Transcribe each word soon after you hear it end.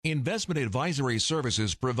Investment advisory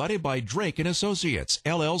services provided by Drake & Associates,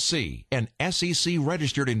 LLC, an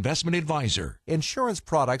SEC-registered investment advisor. Insurance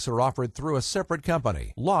products are offered through a separate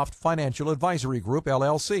company, LOFT Financial Advisory Group,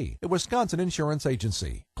 LLC, a Wisconsin insurance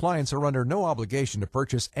agency. Clients are under no obligation to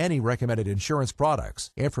purchase any recommended insurance products.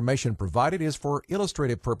 Information provided is for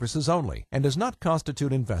illustrative purposes only and does not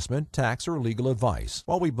constitute investment, tax, or legal advice.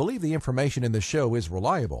 While we believe the information in the show is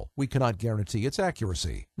reliable, we cannot guarantee its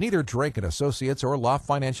accuracy. Neither Drake & Associates or LOFT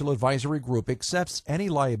Financial Advisory Group accepts any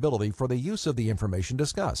liability for the use of the information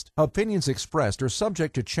discussed. Opinions expressed are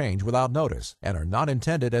subject to change without notice and are not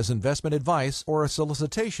intended as investment advice or a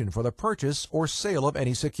solicitation for the purchase or sale of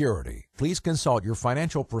any security. Please consult your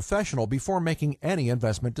financial professional before making any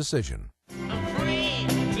investment decision.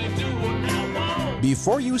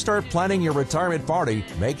 Before you start planning your retirement party,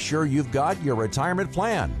 make sure you've got your retirement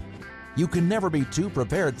plan. You can never be too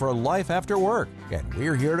prepared for life after work, and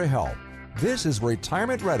we're here to help. This is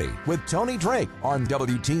Retirement Ready with Tony Drake on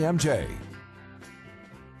WTMJ.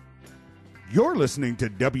 You're listening to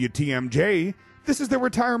WTMJ. This is the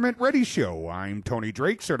Retirement Ready Show. I'm Tony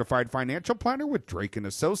Drake, certified financial planner with Drake &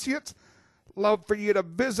 Associates. Love for you to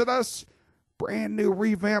visit us. Brand new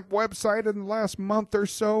revamped website in the last month or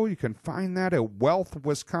so. You can find that at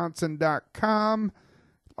wealthwisconsin.com.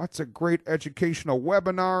 Lots of great educational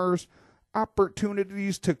webinars,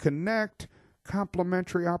 opportunities to connect,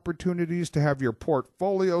 complimentary opportunities to have your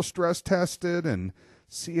portfolio stress tested and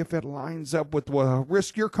see if it lines up with what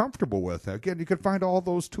risk you're comfortable with. Again, you can find all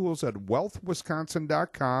those tools at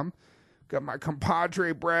wealthwisconsin.com. Got my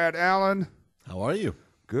compadre, Brad Allen. How are you?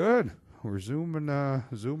 Good. We're zooming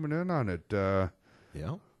in on it. Yeah.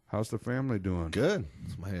 How's the family doing? Good.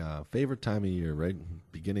 It's my favorite time of year, right?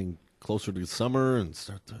 Beginning closer to summer and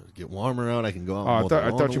start to get warmer out. I can go out and mow the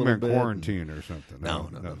lawn I thought you meant bit. quarantine or something.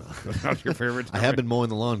 No. That's not your favorite time. I have been mowing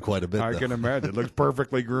the lawn quite a bit, I though. can imagine. It looks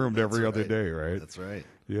perfectly groomed every That's other right. day, right? That's right.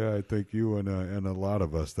 Yeah, I think you and a lot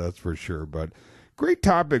of us, that's for sure. But great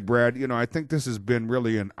topic, Brad. You know, I think this has been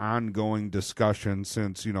really an ongoing discussion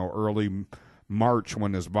since, early March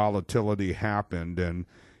when this volatility happened. And,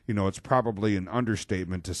 it's probably an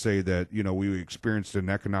understatement to say that, we experienced an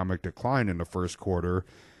economic decline in the first quarter.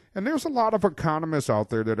 And there's a lot of economists out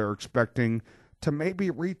there that are expecting to maybe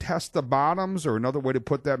retest the bottoms, or another way to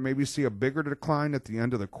put that, maybe see a bigger decline at the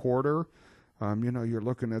end of the quarter. You're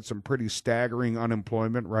looking at some pretty staggering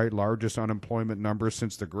unemployment, right? Largest unemployment numbers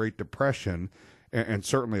since the Great Depression, and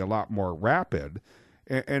certainly a lot more rapid.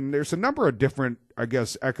 And there's a number of different,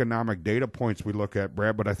 economic data points we look at,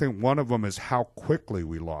 Brad, but I think one of them is how quickly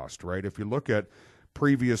we lost, right? If you look at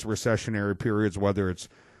previous recessionary periods, whether it's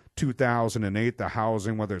 2008, the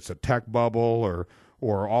housing, whether it's a tech bubble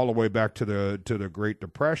or all the way back to the Great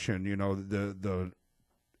Depression, the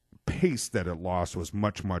pace that it lost was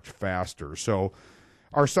much, much faster. So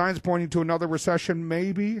are signs pointing to another recession?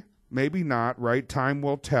 Maybe not, right? Time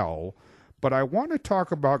will tell. But I want to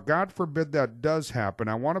talk about, God forbid that does happen,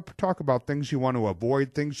 I want to talk about things you want to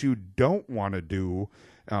avoid, things you don't want to do,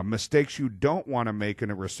 mistakes you don't want to make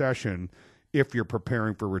in a recession if you're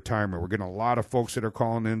preparing for retirement. We're getting a lot of folks that are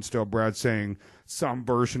calling in still, Brad, saying some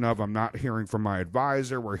version of, I'm not hearing from my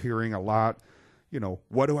advisor. We're hearing a lot,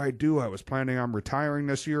 what do I do? I was planning on retiring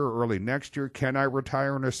this year or early next year. Can I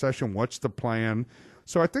retire in a recession? What's the plan?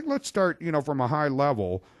 So I think let's start, from a high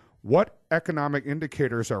level. What economic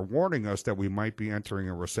indicators are warning us that we might be entering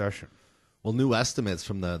a recession? Well, new estimates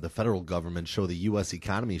from the federal government show the U.S.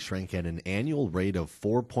 economy shrank at an annual rate of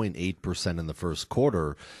 4.8% in the first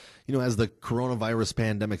quarter. As the coronavirus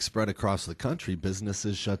pandemic spread across the country,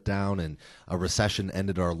 businesses shut down and a recession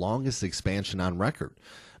ended our longest expansion on record.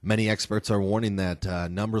 Many experts are warning that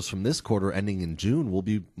numbers from this quarter ending in June will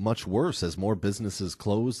be much worse as more businesses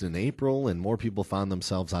closed in April and more people found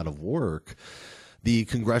themselves out of work. The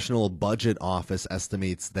Congressional Budget Office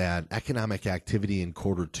estimates that economic activity in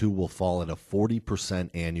quarter two will fall at a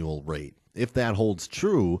 40% annual rate. If that holds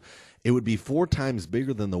true, it would be 4 times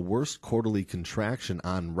bigger than the worst quarterly contraction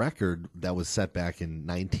on record that was set back in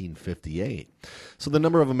 1958. So the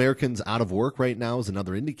number of Americans out of work right now is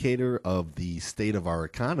another indicator of the state of our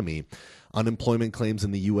economy. Unemployment claims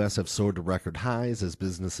in the U.S. have soared to record highs as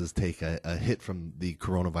businesses take a hit from the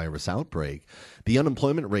coronavirus outbreak. The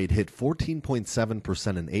unemployment rate hit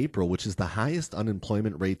 14.7% in April, which is the highest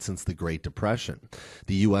unemployment rate since the Great Depression.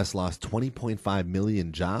 The U.S. lost 20.5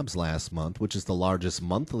 million jobs last month, which is the largest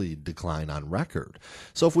monthly decline on record.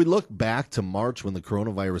 So if we look back to March when the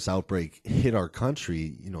coronavirus outbreak hit our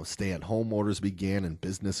country, stay-at-home orders began and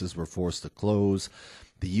businesses were forced to close.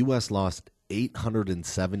 The U.S. lost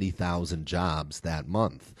 870,000 jobs that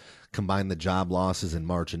month. Combine the job losses in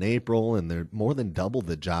March and April, and they're more than double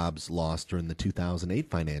the jobs lost during the 2008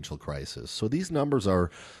 financial crisis. So these numbers are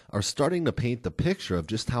starting to paint the picture of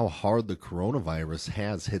just how hard the coronavirus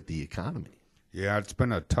has hit the economy. Yeah, it's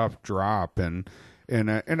been a tough drop, and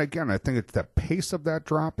again, I think it's the pace of that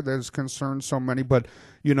drop that has concerned so many. But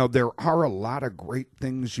there are a lot of great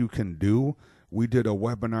things you can do. We did a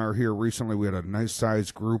webinar here recently. We had a nice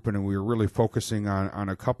sized group, and we were really focusing on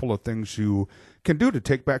a couple of things you can do to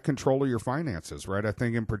take back control of your finances, right? I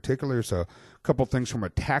think in particular, there's a couple things from a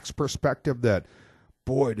tax perspective that,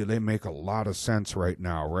 boy, do they make a lot of sense right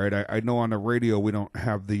now, right? I know on the radio we don't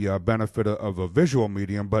have the benefit of a visual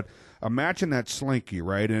medium, but imagine that slinky,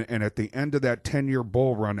 right? And at the end of that 10-year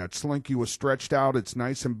bull run, that slinky was stretched out. It's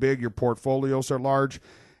nice and big. Your portfolios are large.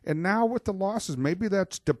 And now with the losses, maybe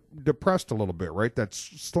that's depressed a little bit, right? That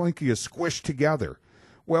slinky is squished together.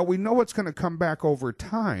 Well, we know it's going to come back over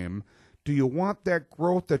time. Do you want that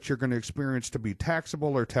growth that you're going to experience to be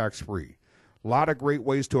taxable or tax-free? A lot of great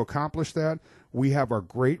ways to accomplish that. We have our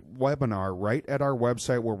great webinar right at our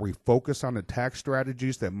website where we focus on the tax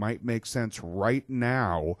strategies that might make sense right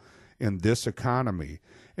now in this economy.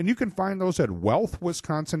 And you can find those at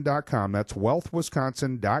wealthwisconsin.com. That's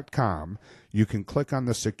wealthwisconsin.com. You can click on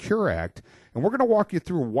the Secure Act, and we're going to walk you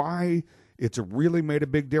through why it's really made a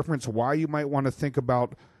big difference, why you might want to think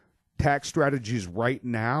about tax strategies right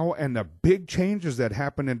now, and the big changes that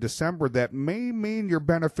happen in December that may mean your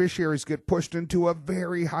beneficiaries get pushed into a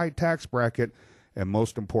very high tax bracket, and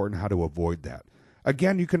most important, how to avoid that.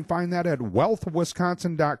 Again, you can find that at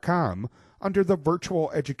wealthwisconsin.com under the Virtual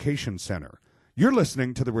Education Center. You're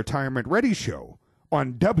listening to the Retirement Ready Show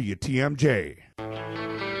on WTMJ.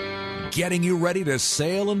 Getting you ready to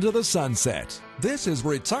sail into the sunset. This is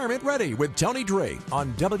Retirement Ready with Tony Drake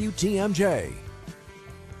on WTMJ.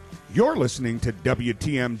 You're listening to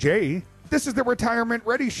WTMJ. This is the Retirement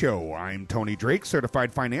Ready Show. I'm Tony Drake,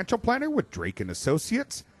 certified financial planner with Drake &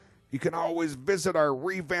 Associates. You can always visit our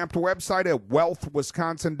revamped website at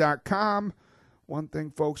wealthwisconsin.com. One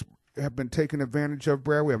thing folks have been taking advantage of,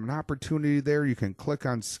 Brad, we have an opportunity there. You can click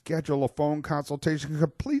on schedule a phone consultation,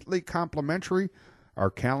 completely complimentary. Our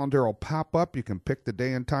calendar will pop up. You can pick the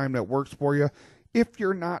day and time that works for you. If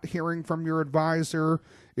you're not hearing from your advisor,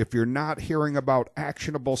 if you're not hearing about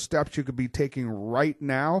actionable steps you could be taking right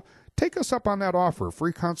now, take us up on that offer,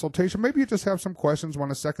 free consultation. Maybe you just have some questions,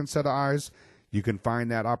 want a second set of eyes. You can find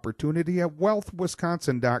that opportunity at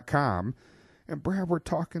wealthwisconsin.com. And Brad, we're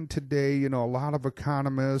talking today, a lot of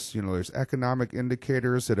economists, there's economic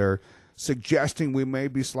indicators that are suggesting we may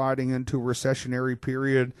be sliding into a recessionary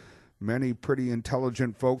period. Many pretty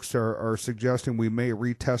intelligent folks are suggesting we may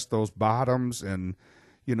retest those bottoms. And,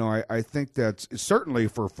 I think that's certainly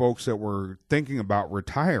for folks that were thinking about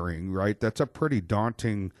retiring, right? That's a pretty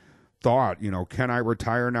daunting thought. Can I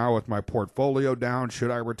retire now with my portfolio down?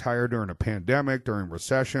 Should I retire during a pandemic, during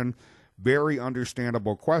recession? Very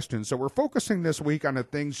understandable question. So we're focusing this week on the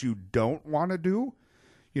things you don't want to do.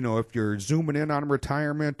 If you're zooming in on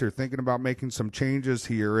retirement or thinking about making some changes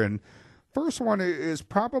here. And first one is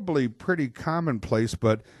probably pretty commonplace,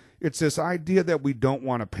 but it's this idea that we don't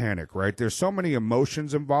want to panic, right? There's so many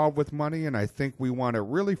emotions involved with money, and I think we want to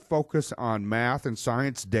really focus on math and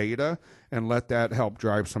science data and let that help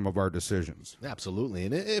drive some of our decisions. Absolutely.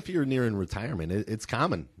 And if you're nearing retirement, it's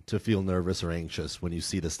common to feel nervous or anxious when you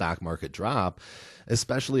see the stock market drop,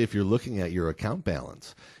 especially if you're looking at your account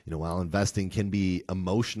balance. While investing can be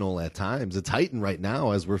emotional at times, it's heightened right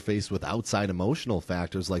now as we're faced with outside emotional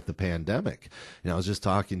factors like the pandemic. I was just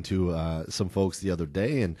talking to some folks the other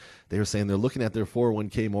day, and they were saying they're looking at their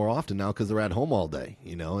 401k more often now because they're at home all day,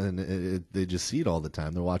 and they just see it all the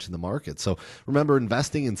time. They're watching the market. So remember,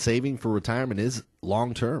 investing and saving for retirement is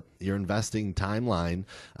long-term. Your investing timeline,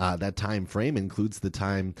 that time frame includes the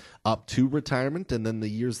time up to retirement and then the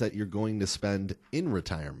years that you're going to spend in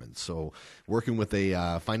retirement. So working with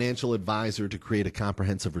a financial advisor to create a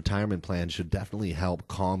comprehensive retirement plan should definitely help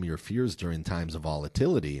calm your fears during times of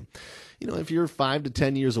volatility. If you're 5 to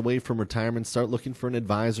 10 years away from retirement, start looking for an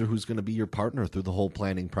advisor who's going to be your partner through the whole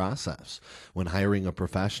planning process. When hiring a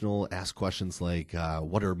professional, ask questions like,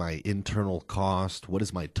 what are my internal costs? What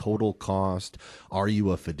is my total cost? Are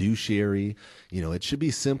you a fiduciary? It should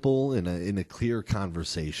be simple in a clear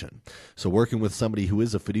conversation. So working with somebody who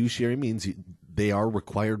is a fiduciary means they are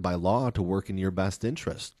required by law to work in your best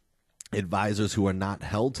interest. Advisors who are not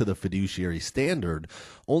held to the fiduciary standard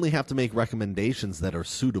only have to make recommendations that are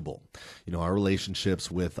suitable. Our relationships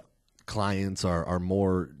with clients are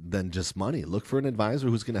more than just money. Look for an advisor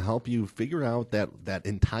who's going to help you figure out that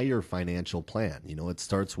entire financial plan. It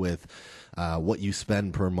starts with what you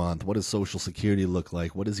spend per month. What does Social Security look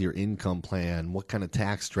like? What is your income plan? What kind of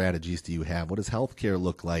tax strategies do you have? What does healthcare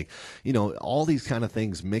look like? All these kind of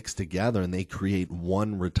things mix together and they create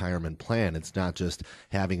one retirement plan. It's not just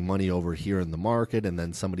having money over here in the market and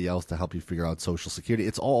then somebody else to help you figure out Social Security.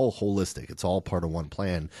 It's all holistic. It's all part of one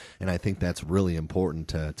plan. And I think that's really important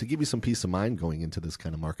to give you some peace of mind going into this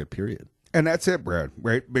kind of market period. And that's it, Brad,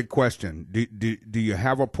 right? Big question. Do you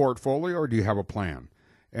have a portfolio or do you have a plan?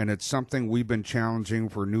 And it's something we've been challenging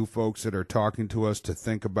for new folks that are talking to us to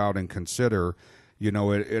think about and consider.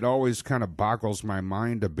 It always kind of boggles my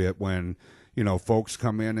mind a bit when, folks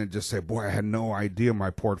come in and just say, boy, I had no idea my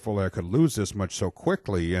portfolio could lose this much so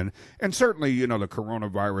quickly. And certainly, the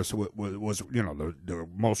coronavirus was the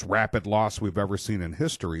most rapid loss we've ever seen in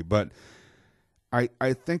history. But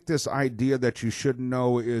I think this idea that you should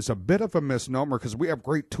know is a bit of a misnomer because we have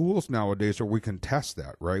great tools nowadays where we can test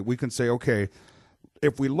that, right? We can say, okay,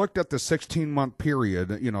 if we looked at the 16-month period,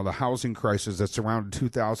 the housing crisis that surrounded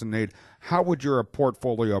 2008, how would your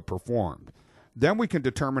portfolio perform? Then we can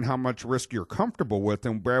determine how much risk you're comfortable with.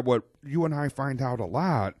 And Brad, what you and I find out a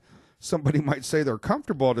lot, somebody might say they're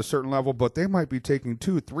comfortable at a certain level, but they might be taking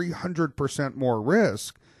 200-300% more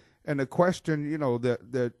risk. And the question,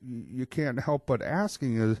 that you can't help but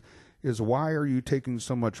asking is why are you taking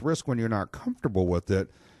so much risk when you're not comfortable with it?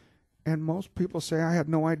 And most people say, I had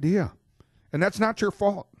no idea. And that's not your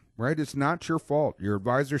fault, right? It's not your fault. Your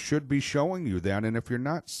advisor should be showing you that. And if you're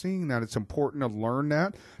not seeing that, it's important to learn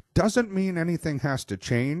that. Doesn't mean anything has to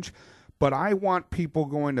change. But I want people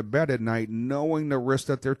going to bed at night knowing the risk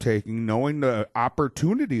that they're taking, knowing the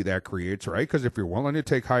opportunity that creates, right? Because if you're willing to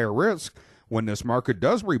take higher risk, when this market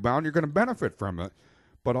does rebound, you're going to benefit from it.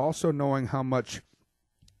 But also knowing how much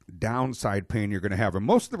downside pain you're going to have. And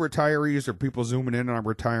most of the retirees or people zooming in on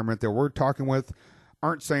retirement that we're talking with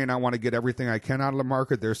aren't saying I want to get everything I can out of the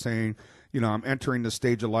market. They're saying, I'm entering the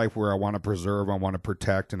stage of life where I want to preserve, I want to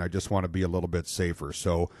protect, and I just want to be a little bit safer.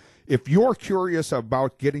 So if you're curious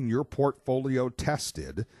about getting your portfolio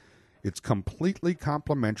tested, it's completely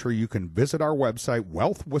complimentary. You can visit our website,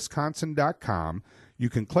 wealthwisconsin.com. You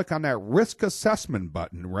can click on that risk assessment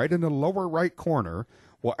button right in the lower right corner.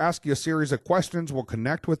 We'll ask you a series of questions. We'll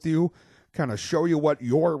connect with you, kind of show you what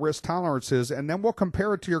your risk tolerance is, and then we'll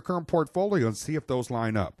compare it to your current portfolio and see if those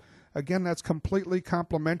line up. Again, that's completely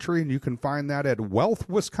complimentary, and you can find that at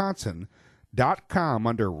wealthwisconsin.com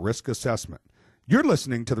under risk assessment. You're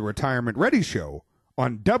listening to the Retirement Ready Show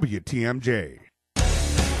on WTMJ.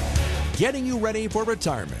 Getting you ready for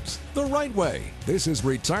retirement the right way. This is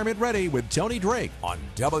Retirement Ready with Tony Drake on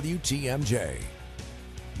WTMJ.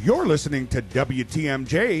 You're listening to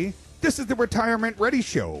WTMJ. This is the Retirement Ready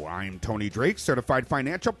Show. I'm Tony Drake, certified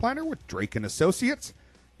financial planner with Drake & Associates.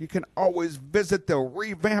 You can always visit the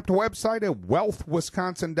revamped website at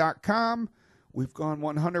wealthwisconsin.com. We've gone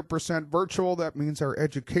 100% virtual. That means our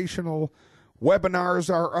educational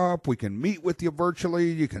webinars are up. We can meet with you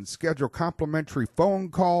virtually. You can schedule complimentary phone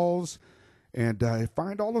calls and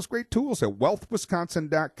find all those great tools at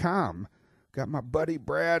wealthwisconsin.com. Got my buddy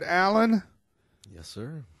Brad Allen. Yes,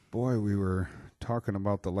 sir. Boy, we were talking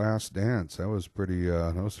about The Last Dance. That was pretty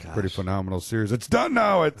pretty phenomenal series. It's done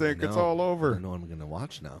now, I think. It's all over. I know I'm going to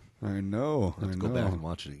watch now. I know. Let's go back and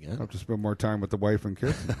watch it again. I'll have to spend more time with the wife and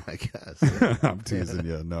kids. I guess. I'm teasing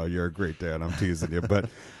you. No, you're a great dad. I'm teasing you. But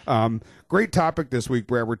great topic this week,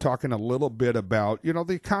 Brad. We're talking a little bit about, the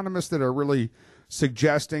economists that are really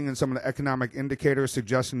suggesting, and some of the economic indicators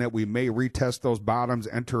suggesting that we may retest those bottoms,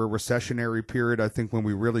 enter a recessionary period. I think when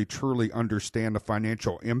we really truly understand the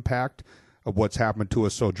financial impact of what's happened to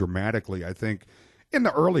us so dramatically. I think in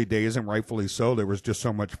the early days, and rightfully so, there was just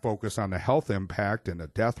so much focus on the health impact and the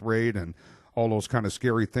death rate and all those kind of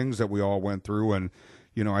scary things that we all went through. And,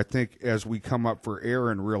 I think as we come up for air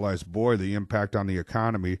and realize, boy, the impact on the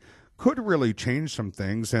economy could really change some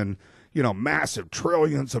things. And, massive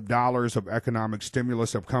trillions of dollars of economic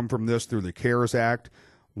stimulus have come from this through the CARES Act.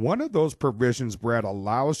 One of those provisions, Brad,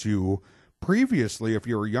 allows you previously, if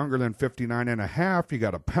you were younger than 59 and a half, you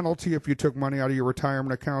got a penalty if you took money out of your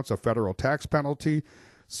retirement accounts, a federal tax penalty.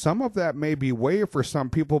 Some of that may be waived for some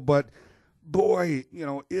people, but boy,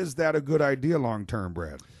 is that a good idea long term,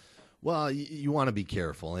 Brad? Well, you want to be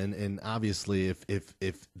careful, and obviously,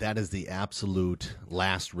 if that is the absolute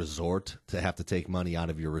last resort to have to take money out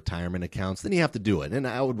of your retirement accounts, then you have to do it. And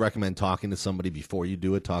I would recommend talking to somebody before you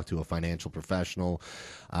do it. Talk to a financial professional.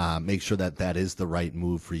 Make sure that that is the right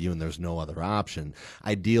move for you, and there's no other option.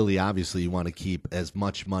 Ideally, obviously, you want to keep as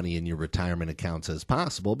much money in your retirement accounts as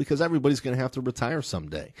possible because everybody's going to have to retire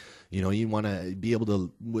someday. You know, you want to be able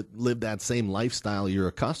to live that same lifestyle you're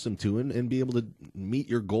accustomed to and be able to meet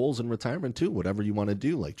your goals in retirement too, whatever you want to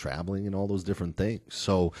do, like traveling and all those different things.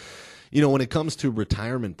 So, you know, when it comes to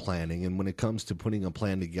retirement planning and when it comes to putting a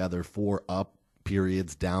plan together for up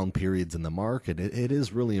periods, down periods in the market, it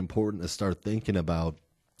is really important to start thinking about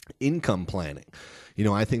income planning. You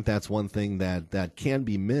know, I think that's one thing that can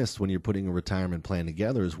be missed when you're putting a retirement plan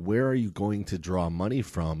together is where are you going to draw money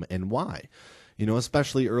from and why? You know,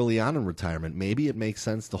 especially early on in retirement, maybe it makes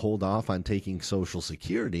sense to hold off on taking Social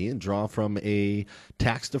Security and draw from a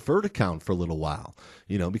tax-deferred account for a little while.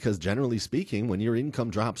 You know, because generally speaking, when your income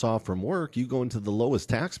drops off from work, you go into the lowest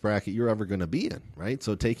tax bracket you're ever going to be in, right?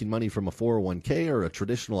 So taking money from a 401k or a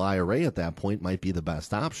traditional IRA at that point might be the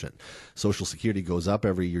best option. Social Security goes up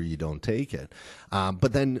every year you don't take it.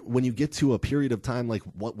 But then when you get to a period of time like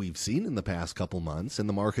what we've seen in the past couple months and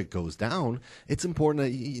the market goes down, it's important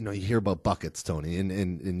that, you know, you hear about buckets, Tony,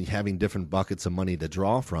 and having different buckets of money to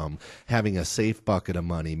draw from, having a safe bucket of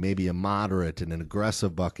money, maybe a moderate and an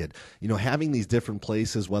aggressive bucket, you know, having these different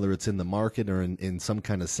places, whether it's in the market or in some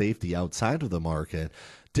kind of safety outside of the market,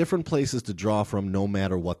 different places to draw from no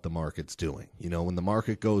matter what the market's doing. You know, when the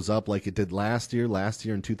market goes up like it did last year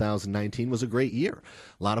in 2019 was a great year.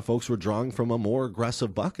 A lot of folks were drawing from a more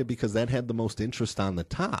aggressive bucket because that had the most interest on the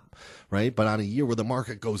top, right? But on a year where the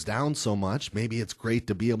market goes down so much, maybe it's great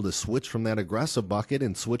to be able to switch from that aggressive bucket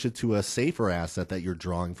and switch it to a safer asset that you're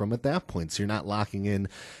drawing from at that point. So you're not locking in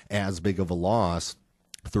as big of a loss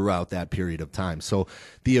throughout that period of time. So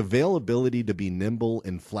the availability to be nimble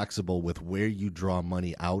and flexible with where you draw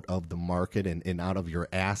money out of the market and out of your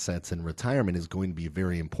assets in retirement is going to be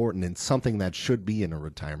very important and something that should be in a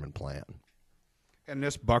retirement plan. And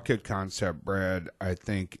this bucket concept, Brad, I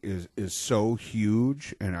think is so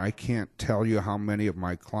huge, and I can't tell you how many of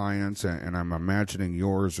my clients, and I'm imagining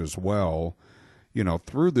yours as well, you know,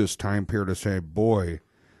 through this time period to say, boy,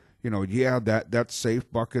 you know, yeah, that safe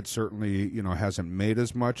bucket certainly, you know, hasn't made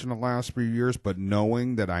as much in the last few years, but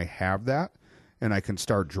knowing that I have that and I can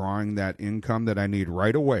start drawing that income that I need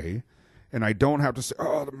right away, and I don't have to say,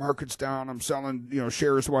 oh, the market's down, I'm selling, you know,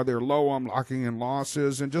 shares while they're low, I'm locking in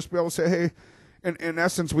losses, and just be able to say, hey, in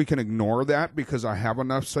essence, we can ignore that because I have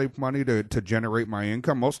enough safe money to generate my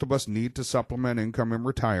income. Most of us need to supplement income in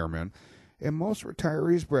retirement. And most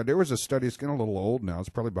retirees, Brad, there was a study, it's getting a little old now, it's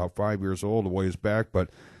probably about 5 years old, a ways back, but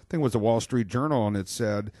I think it was the Wall Street Journal, and it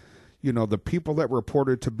said, you know, the people that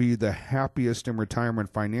reported to be the happiest in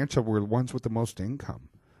retirement financial were the ones with the most income,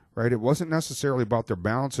 right? It wasn't necessarily about their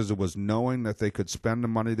balances, it was knowing that they could spend the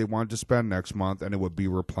money they wanted to spend next month and it would be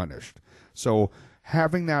replenished. So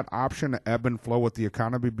having that option to ebb and flow with the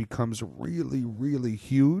economy becomes really, really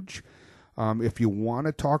huge. If you want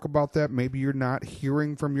to talk about that, maybe you're not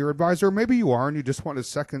hearing from your advisor, or maybe you are and you just want a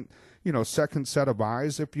second set of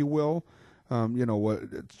eyes, if you will. You know,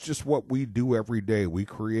 it's just what we do every day. We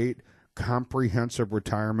create comprehensive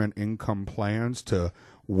retirement income plans to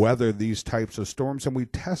weather these types of storms, and we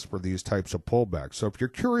test for these types of pullbacks. So if you're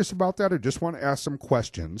curious about that or just want to ask some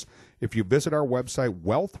questions, if you visit our website,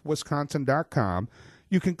 wealthwisconsin.com,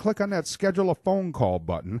 you can click on that schedule a phone call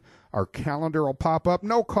button. Our calendar will pop up.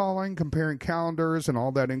 No calling, comparing calendars, and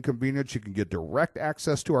all that inconvenience. You can get direct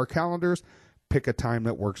access to our calendars. Pick a time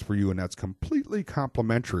that works for you, and that's completely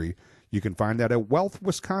complimentary. You can find that at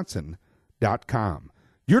wealthwisconsin.com.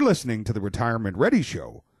 You're listening to the Retirement Ready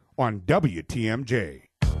Show on WTMJ.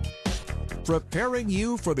 Preparing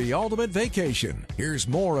you for the ultimate vacation. Here's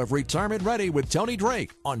more of Retirement Ready with Tony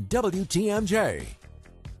Drake on WTMJ.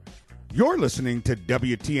 You're listening to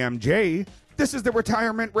WTMJ. This is the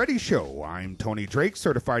Retirement Ready Show. I'm Tony Drake,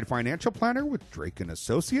 certified financial planner with Drake &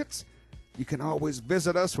 Associates. You can always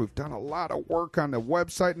visit us. We've done a lot of work on the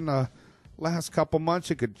website in the last couple months.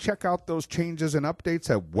 You could check out those changes and updates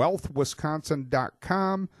at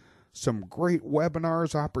wealthwisconsin.com. Some great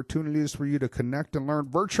webinars, opportunities for you to connect and learn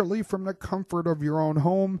virtually from the comfort of your own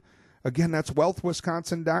home. Again, that's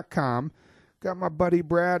wealthwisconsin.com. Got my buddy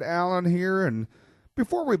Brad Allen here, and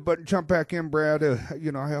before we jump back in, Brad,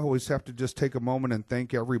 you know, I always have to just take a moment and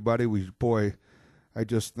thank everybody. I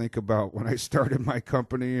just think about when I started my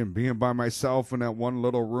company and being by myself in that one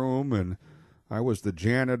little room, and I was the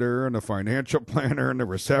janitor and the financial planner and the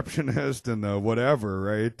receptionist and the whatever,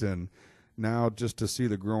 right? And now just to see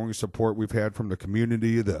the growing support we've had from the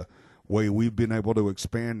community, the way we've been able to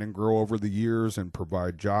expand and grow over the years and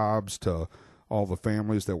provide jobs to all the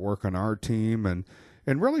families that work on our team, and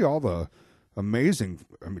really all the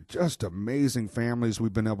just amazing families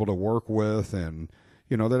we've been able to work with, and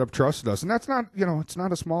that have trusted us. And that's not, it's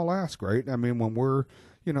not a small ask, right? I mean, when we're,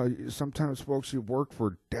 sometimes folks, you work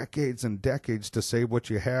for decades and decades to save what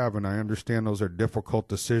you have, and I understand those are difficult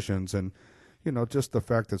decisions. And, just the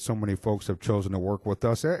fact that so many folks have chosen to work with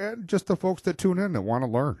us, and just the folks that tune in that want to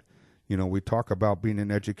learn. We talk about being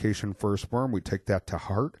an education-first firm. We take that to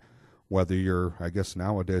heart. Whether you're, I guess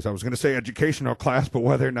nowadays, I was going to say educational class, but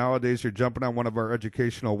whether nowadays you're jumping on one of our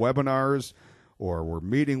educational webinars, or we're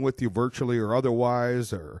meeting with you virtually or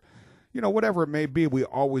otherwise, or, whatever it may be, we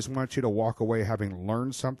always want you to walk away having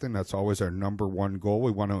learned something. That's always our number one goal.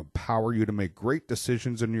 We want to empower you to make great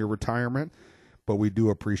decisions in your retirement, but we do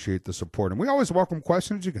appreciate the support. And we always welcome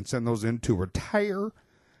questions. You can send those in to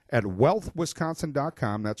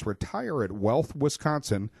retire@wealthwisconsin.com. That's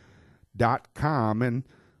retire@wealthwisconsin.com. And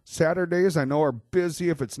Saturdays, I know, are busy.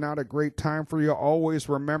 If it's not a great time for you, always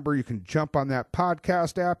remember you can jump on that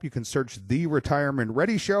podcast app. You can search The Retirement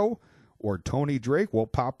Ready Show, or Tony Drake will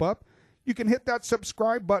pop up. You can hit that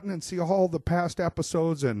subscribe button and see all the past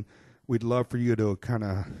episodes, and we'd love for you to kind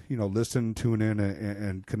of, listen, tune in,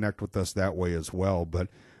 and connect with us that way as well. But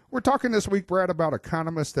we're talking this week, Brad, about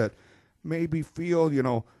economists that maybe feel,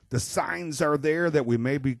 the signs are there that we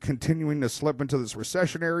may be continuing to slip into this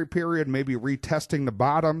recessionary period, maybe retesting the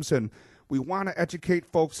bottoms. And we want to educate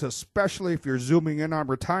folks, especially if you're zooming in on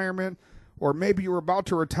retirement, or maybe you're about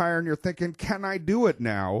to retire and you're thinking, can I do it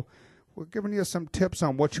now? We're giving you some tips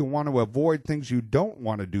on what you want to avoid, things you don't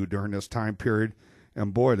want to do during this time period.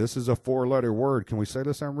 And boy, this is a 4-letter word. Can we say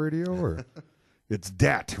this on radio? Or it's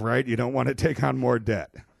debt, right? You don't want to take on more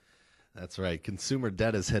debt. That's right. Consumer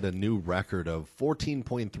debt has hit a new record of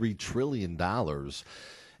 $14.3 trillion.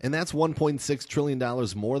 And that's $1.6 trillion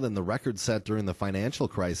more than the record set during the financial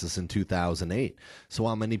crisis in 2008. So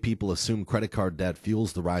while many people assume credit card debt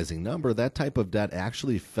fuels the rising number, that type of debt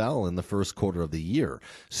actually fell in the first quarter of the year.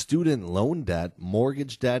 Student loan debt,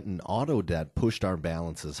 mortgage debt, and auto debt pushed our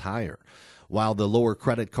balances higher. While the lower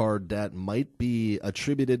credit card debt might be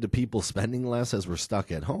attributed to people spending less as we're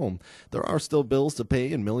stuck at home, there are still bills to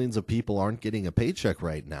pay, and millions of people aren't getting a paycheck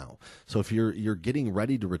right now. So if you're getting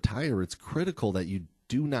ready to retire, it's critical that you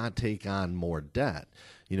do not take on more debt.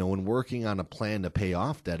 When working on a plan to pay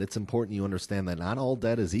off debt, it's important you understand that not all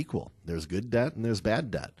debt is equal. There's good debt and there's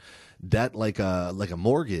bad debt. Debt like a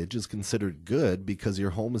mortgage is considered good because your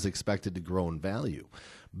home is expected to grow in value.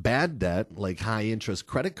 Bad debt, like high-interest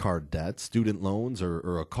credit card debt, student loans,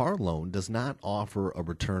 or a car loan, does not offer a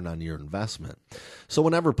return on your investment. So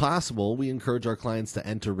whenever possible, we encourage our clients to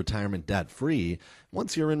enter retirement debt-free.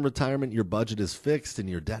 Once you're in retirement, your budget is fixed and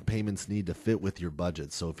your debt payments need to fit with your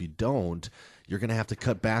budget. So if you don't, you're going to have to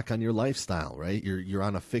cut back on your lifestyle, right? You're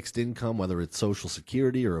on a fixed income, whether it's Social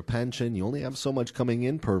Security or a pension. You only have so much coming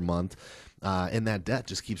in per month. And that debt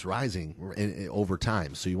just keeps rising over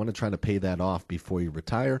time. So you want to try to pay that off before you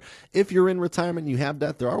retire. If you're in retirement and you have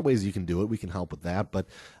debt, there are ways you can do it. We can help with that. But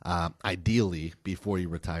ideally, before you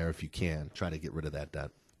retire, if you can, try to get rid of that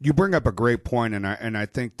debt. You bring up a great point, and I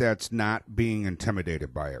think that's not being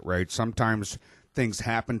intimidated by it, right? Sometimes things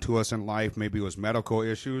happen to us in life. Maybe it was medical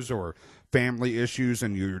issues or family issues,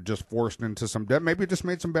 and you're just forced into some debt. Maybe you just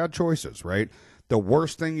made some bad choices, right? The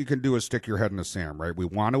worst thing you can do is stick your head in the sand, right? We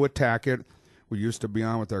want to attack it. We used to be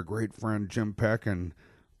on with our great friend Jim Peck, and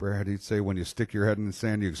Brad, he'd say when you stick your head in the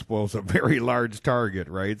sand, you expose a very large target,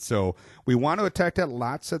 right? So we want to attack that.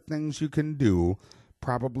 Lots of things you can do.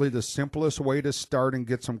 Probably the simplest way to start and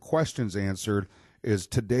get some questions answered is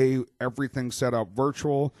today everything's set up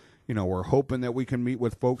virtual. We're hoping that we can meet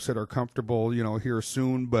with folks that are comfortable, here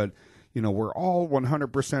soon, but we're all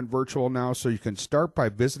 100% virtual now, so you can start by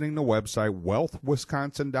visiting the website,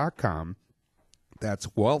 wealthwisconsin.com. That's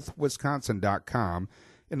wealthwisconsin.com.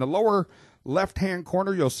 In the lower left-hand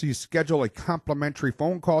corner, you'll see schedule a complimentary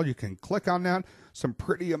phone call. You can click on that. Some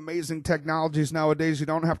pretty amazing technologies nowadays. You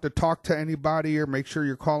don't have to talk to anybody or make sure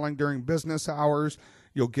you're calling during business hours.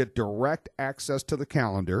 You'll get direct access to the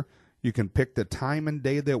calendar. You can pick the time and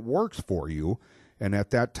day that works for you. And at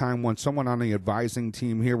that time, when someone on the advising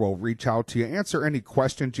team here will reach out to you, answer any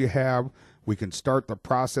questions you have, we can start the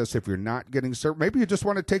process if you're not getting served. Maybe you just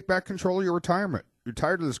want to take back control of your retirement. You're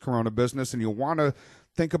tired of this Corona business and you want to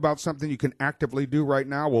think about something you can actively do right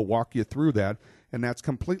now. We'll walk you through that. And that's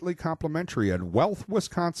completely complimentary at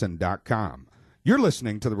wealthwisconsin.com. You're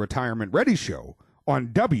listening to the Retirement Ready Show on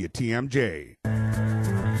WTMJ.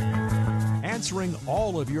 Answering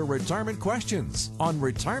all of your retirement questions on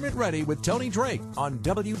Retirement Ready with Tony Drake on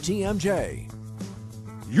WTMJ.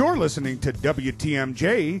 You're listening to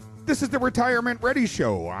WTMJ. This is the Retirement Ready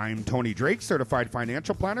Show. I'm Tony Drake, certified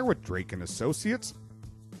financial planner with Drake & Associates.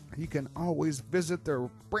 You can always visit their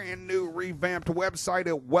brand new revamped website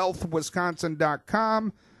at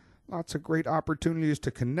wealthwisconsin.com. Lots of great opportunities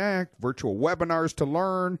to connect, virtual webinars to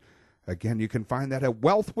learn. Again, you can find that at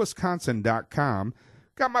wealthwisconsin.com.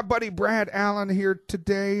 Got my buddy Brad Allen here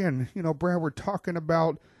today. And, Brad, we're talking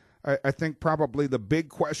about, I think, probably the big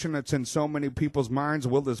question that's in so many people's minds.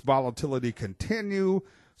 Will this volatility continue?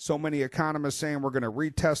 So many economists saying we're going to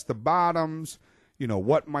retest the bottoms.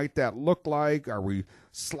 What might that look like? Are we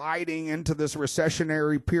sliding into this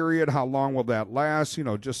recessionary period? How long will that last?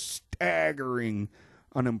 Just staggering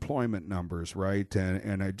unemployment numbers, right?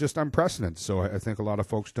 And just unprecedented. So I think a lot of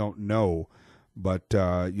folks don't know. But,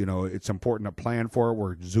 it's important to plan for it.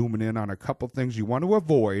 We're zooming in on a couple things you want to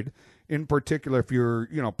avoid, in particular if you're,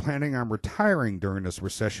 planning on retiring during this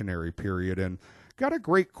recessionary period. And got a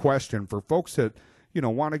great question for folks that,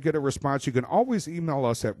 want to get a response. You can always email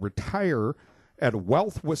us at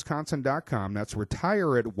retire@wealthwisconsin.com. That's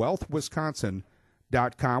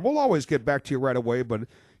retire@wealthwisconsin.com. We'll always get back to you right away, but,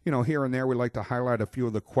 here and there we like to highlight a few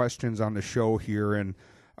of the questions on the show here. And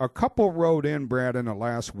a couple wrote in, Brad, in the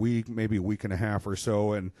last week, maybe a week and a half or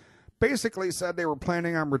so, and basically said they were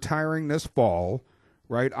planning on retiring this fall,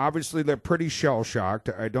 right? Obviously, they're pretty shell-shocked.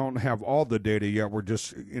 I don't have all the data yet. We're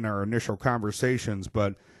just in our initial conversations,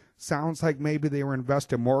 but sounds like maybe they were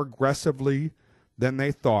invested more aggressively than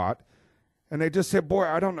they thought. And they just said, boy,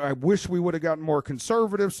 I wish we would have gotten more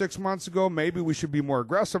conservative 6 months ago. Maybe we should be more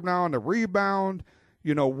aggressive now on the rebound.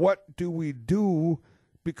 What do we do?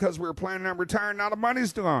 Because we were planning on retiring, now the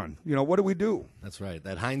money's gone. What do we do? That's right.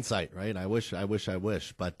 That hindsight, right? I wish.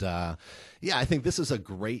 But, I think this is a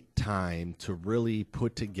great time to really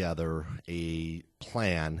put together a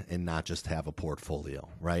plan and not just have a portfolio,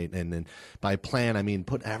 right? And then by plan, I mean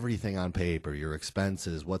put everything on paper, your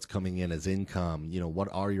expenses, what's coming in as income, what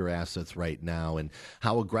are your assets right now, and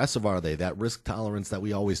how aggressive are they? That risk tolerance that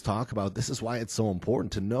we always talk about, this is why it's so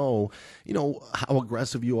important to know, how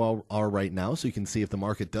aggressive you all are right now, so you can see if the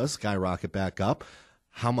market does skyrocket back up,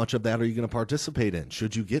 how much of that are you going to participate in?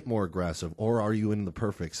 Should you get more aggressive, or are you in the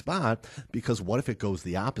perfect spot? Because what if it goes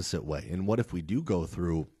the opposite way? And what if we do go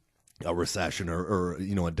through a recession or a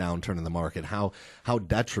downturn in the market? How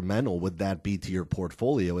detrimental would that be to your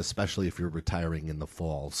portfolio, especially if you're retiring in the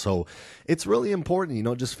fall? So it's really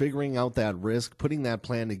important, just figuring out that risk, putting that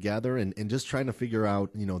plan together, and just trying to figure out,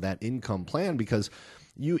 that income plan, because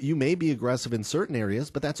you may be aggressive in certain areas,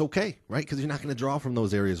 but that's okay, right? Because you're not going to draw from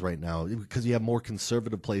those areas right now, because you have more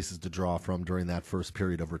conservative places to draw from during that first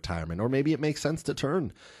period of retirement. Or maybe it makes sense to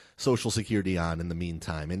turn Social Security on in the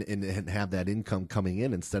meantime and have that income coming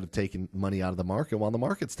in instead of taking money out of the market while the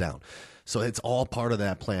market's down. So it's all part of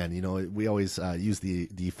that plan. We always use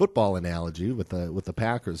the football analogy with the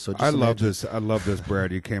Packers. So just I love this,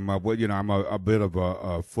 Brad. You came up with. I'm a bit of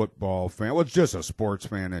a football fan. Well, it's just a sports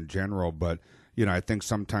fan in general, but I think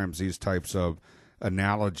sometimes these types of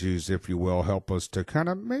analogies, if you will, help us to kind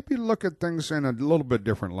of maybe look at things in a little bit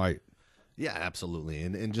different light. Yeah, absolutely.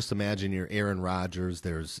 And just imagine you're Aaron Rodgers.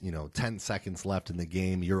 There's, 10 seconds left in the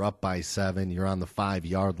game. You're up by 7. You're on the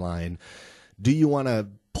 5-yard line. Do you want to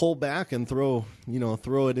pull back and throw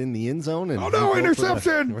it in the end zone? And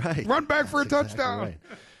interception. Right. Run back for a touchdown. Right.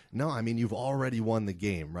 No, I mean, you've already won the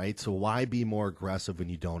game, right? So why be more aggressive when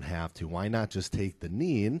you don't have to? Why not just take the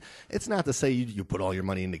knee? And it's not to say you put all your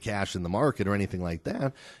money into cash in the market or anything like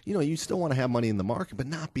that. You still want to have money in the market, but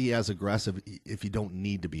not be as aggressive if you don't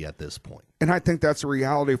need to be at this point. And I think that's a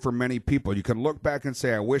reality for many people. You can look back and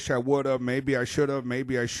say, I wish I would have, maybe I should have,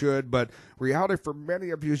 maybe I should. But reality for many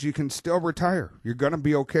of you is you can still retire. You're going to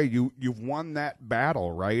be okay. You've won that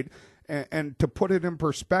battle, right? And to put it in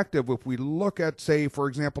perspective, if we look at, say, for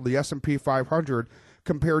example, the S&P 500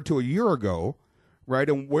 compared to a year ago, right,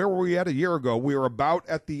 and where were we at a year ago? We were about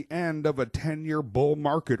at the end of a 10-year bull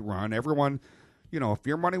market run. Everyone, if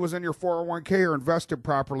your money was in your 401k or invested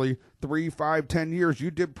properly 3, 5, 10 years,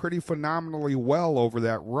 you did pretty phenomenally well over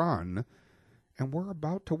that run. And we're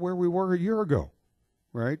about to where we were a year ago.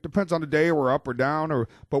 Right? Depends on the day, we're up or down,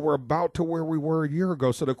 but we're about to where we were a year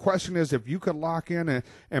ago. So the question is, if you could lock in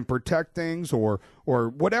and protect things or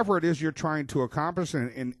whatever it is you're trying to accomplish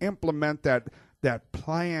and implement that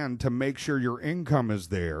plan to make sure your income is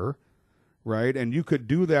there, right? And you could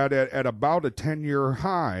do that at about a 10-year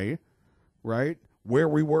high, right? Where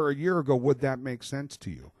we were a year ago, would that make sense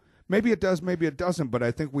to you? Maybe it does, maybe it doesn't, but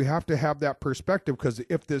I think we have to have that perspective, because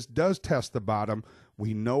if this does test the bottom,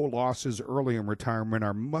 we know losses early in retirement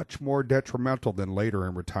are much more detrimental than later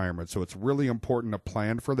in retirement. So it's really important to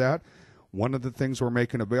plan for that. One of the things we're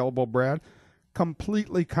making available, Brad,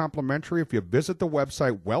 completely complimentary. If you visit the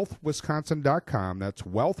website wealthwisconsin.com, that's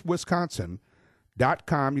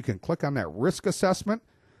wealthwisconsin.com, you can click on that risk assessment.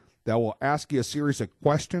 That will ask you a series of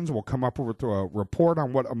questions. We'll come up with a report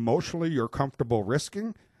on what emotionally you're comfortable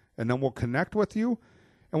risking, and then we'll connect with you,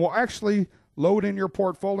 and we'll actually load in your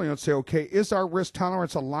portfolio and say, okay, is our risk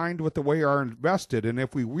tolerance aligned with the way are invested? And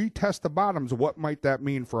if we retest the bottoms, what might that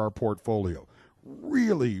mean for our portfolio?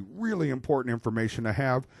 Really, really important information to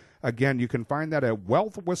have. Again, you can find that at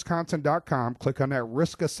wealthwisconsin.com. Click on that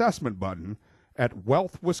risk assessment button at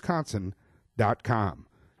wealthwisconsin.com.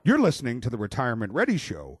 You're listening to the Retirement Ready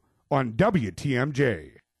Show on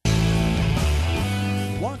WTMJ.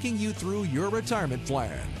 Walking you through your retirement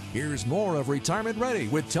plan. Here's more of Retirement Ready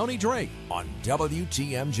with Tony Drake on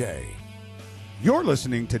WTMJ. You're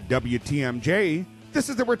listening to WTMJ. This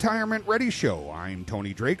is the Retirement Ready Show. I'm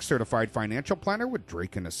Tony Drake, certified financial planner with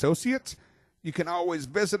Drake & Associates. You can always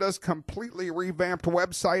visit us completely revamped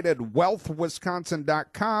website at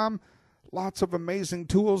wealthwisconsin.com. Lots of amazing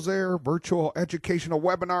tools there, virtual educational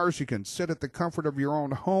webinars. You can sit at the comfort of your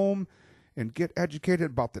own home and get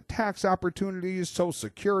educated about the tax opportunities, Social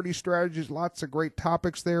Security strategies, lots of great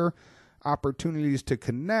topics there, opportunities to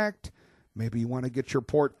connect. Maybe you want to get your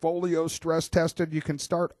portfolio stress tested. You can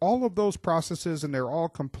start all of those processes, and they're all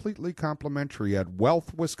completely complimentary at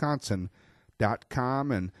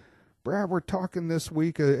wealthwisconsin.com. And Brad, we're talking this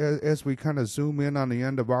week, as we kind of zoom in on the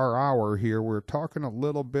end of our hour here, we're talking a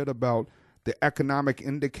little bit about the economic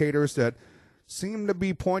indicators that seem to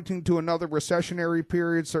be pointing to another recessionary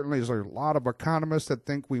period. Certainly there's a lot of economists that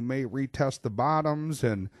think we may retest the bottoms,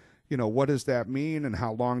 and, you know, what does that mean and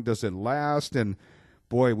how long does it last? And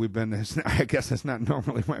boy, we've been, I guess it's not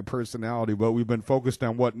normally my personality, but we've been focused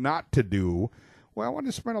on what not to do. Well, I want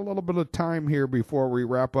to spend a little bit of time here before we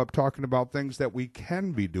wrap up talking about things that we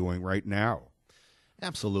can be doing right now.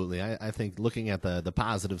 Absolutely. I think looking at the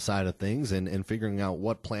positive side of things and figuring out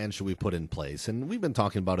what plan should we put in place. And we've been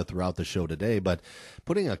talking about it throughout the show today, but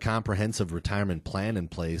putting a comprehensive retirement plan in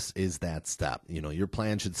place is that step. You know, your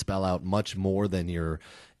plan should spell out much more than your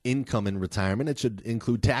income in retirement. It should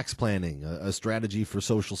include tax planning, a strategy for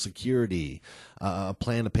Social Security, a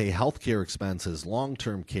plan to pay health care expenses,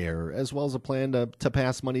 long-term care, as well as a plan to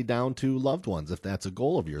pass money down to loved ones if that's a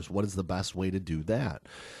goal of yours. What is the best way to do that?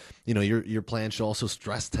 You know, your plan should also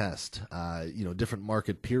stress test, different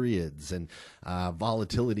market periods and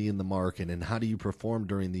volatility in the market, and how do you perform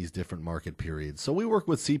during these different market periods. So we work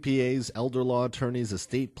with CPAs, elder law attorneys,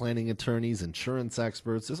 estate planning attorneys, insurance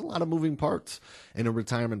experts. There's a lot of moving parts in a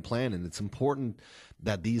retirement plan, and it's important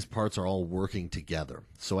that these parts are all working together.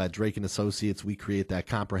 So at Drake & Associates, we create that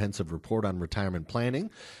comprehensive report on retirement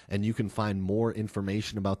planning, and you can find more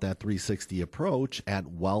information about that 360 approach at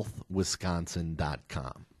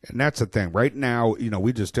wealthwisconsin.com. And that's the thing. Right now, you know,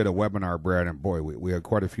 we just did a webinar, Brad, and boy, we had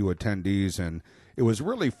quite a few attendees, and it was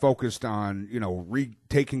really focused on, you know,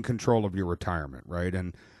 taking control of your retirement, right?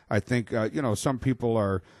 And I think, some people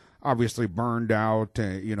are obviously burned out,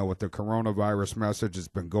 with the coronavirus message that's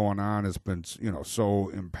been going on. It's been,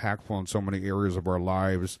 so impactful in so many areas of our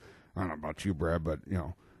lives. I don't know about you, Brad, but,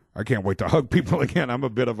 I can't wait to hug people again. I'm a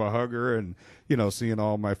bit of a hugger, and, seeing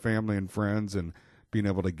all my family and friends and being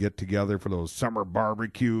able to get together for those summer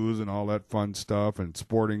barbecues and all that fun stuff and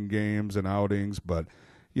sporting games and outings. But,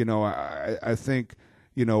 I think,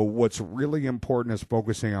 what's really important is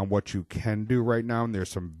focusing on what you can do right now. And there's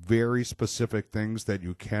some very specific things that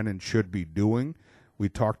you can and should be doing. We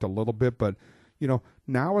talked a little bit, but,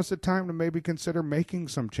 now is the time to maybe consider making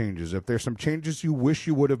some changes. If there's some changes you wish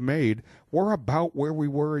you would have made, we're about where we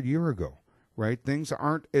were a year ago, right? Things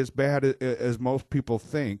aren't as bad as most people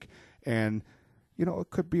think. And,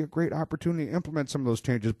 it could be a great opportunity to implement some of those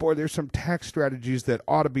changes. Boy, there's some tax strategies that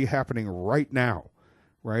ought to be happening right now,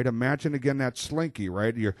 right? Imagine, again, that slinky,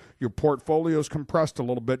 right? Your portfolio's compressed a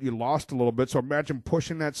little bit. You lost a little bit. So imagine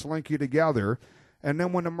pushing that slinky together. And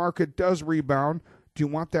then when the market does rebound, do you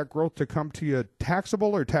want that growth to come to you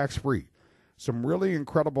taxable or tax-free? Some really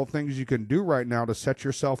incredible things you can do right now to set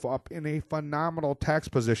yourself up in a phenomenal tax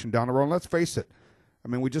position down the road. And let's face it, I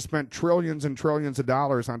mean, we just spent trillions and trillions of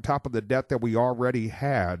dollars on top of the debt that we already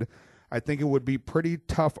had. I think it would be pretty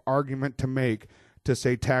tough argument to make to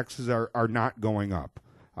say taxes are not going up.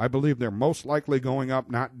 I believe they're most likely going up,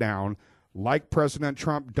 not down. Like President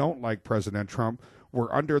Trump, don't like President Trump,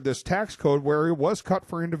 we're under this tax code where it was cut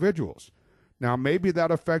for individuals. Now, maybe that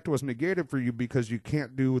effect was negated for you because you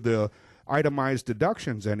can't do the itemized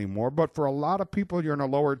deductions anymore, but for a lot of people, you're in a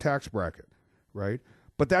lower tax bracket, right?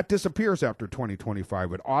 But that disappears after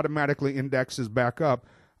 2025. It automatically indexes back up.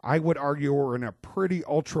 I would argue we're in a pretty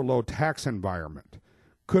ultra-low tax environment.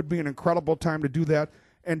 Could be an incredible time to do that.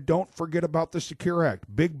 And don't forget about the Secure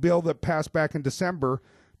Act. Big bill that passed back in December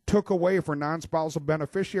took away for non-spousal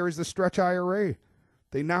beneficiaries the stretch IRA.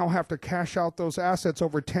 They now have to cash out those assets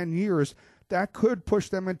over 10 years. That could push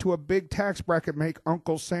them into a big tax bracket, make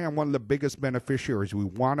Uncle Sam one of the biggest beneficiaries. We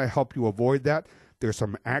want to help you avoid that. There's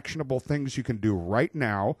some actionable things you can do right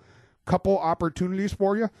now. Couple opportunities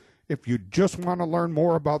for you. If you just want to learn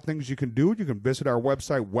more about things you can do, you can visit our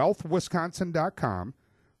website, wealthwisconsin.com.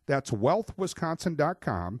 That's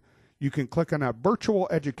wealthwisconsin.com. You can click on a virtual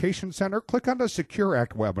education center. Click on the Secure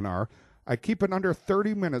Act webinar. I keep it under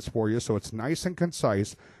 30 minutes for you, so it's nice and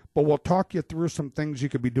concise, but we'll talk you through some things you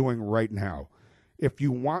could be doing right now. If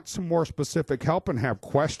you want some more specific help and have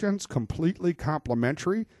questions, completely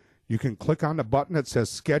complimentary, you can click on the button that says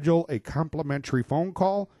schedule a complimentary phone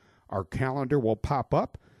call. Our calendar will pop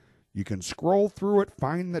up. You can scroll through it,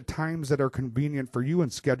 find the times that are convenient for you,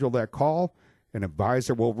 and schedule that call. An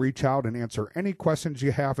advisor will reach out and answer any questions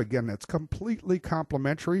you have. Again, that's completely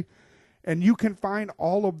complimentary. And you can find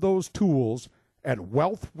all of those tools at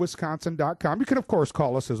wealthwisconsin.com. You can, of course,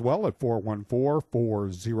 call us as well at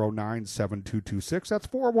 414-409-7226. That's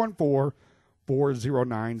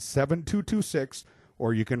 414-409-7226.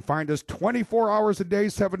 Or you can find us 24 hours a day,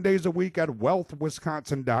 7 days a week at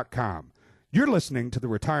wealthwisconsin.com. You're listening to the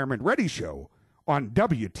Retirement Ready Show on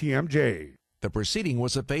WTMJ. The proceeding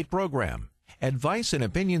was a paid program. Advice and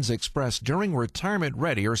opinions expressed during Retirement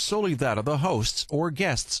Ready are solely that of the hosts or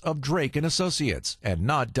guests of Drake & Associates and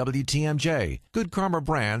not WTMJ, Good Karma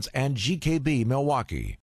Brands, and GKB Milwaukee.